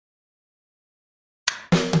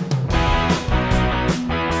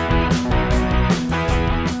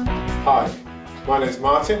My name is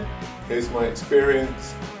Martin. Here's my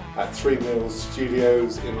experience at 3 Mills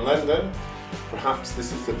Studios in London. Perhaps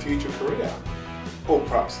this is the future career, or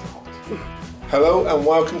perhaps not. Hello and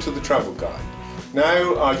welcome to the Travel Guide.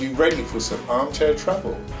 Now, are you ready for some armchair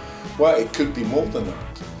travel? Well, it could be more than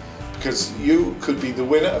that, because you could be the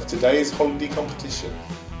winner of today's holiday competition.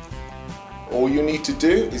 All you need to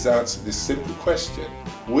do is answer this simple question: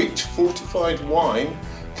 which fortified wine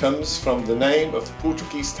comes from the name of the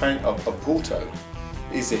Portuguese town of Oporto?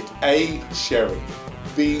 Is it A. Sherry,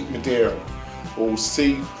 B. Madeira, or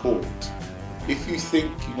C. Port? If you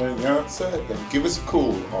think you know the answer, then give us a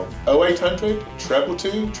call on 0800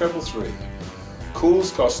 222 333.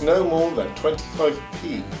 Calls cost no more than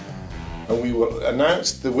 25p, and we will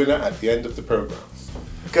announce the winner at the end of the programme.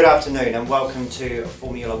 Good afternoon and welcome to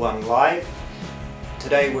Formula One Live.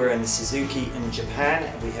 Today we're in Suzuki in Japan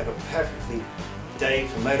and we have a perfect day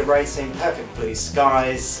for motor racing, perfect blue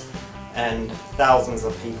skies and thousands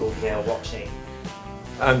of people here watching.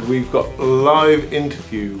 And we've got a live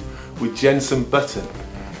interview with Jenson Button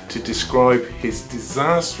to describe his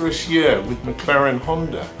disastrous year with McLaren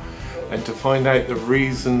Honda and to find out the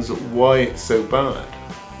reasons why it's so bad.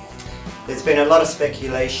 There's been a lot of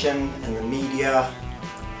speculation in the media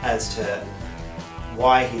as to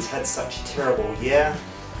why he's had such a terrible year.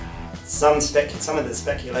 Some of the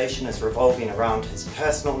speculation is revolving around his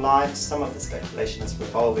personal life, some of the speculation is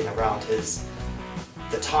revolving around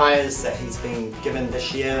the tyres that he's been given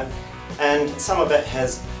this year, and some of it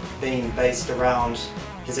has been based around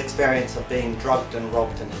his experience of being drugged and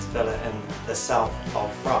robbed in his villa in the south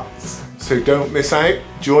of France. So don't miss out.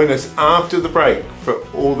 Join us after the break for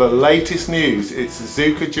all the latest news. It's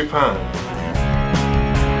Suzuka Japan.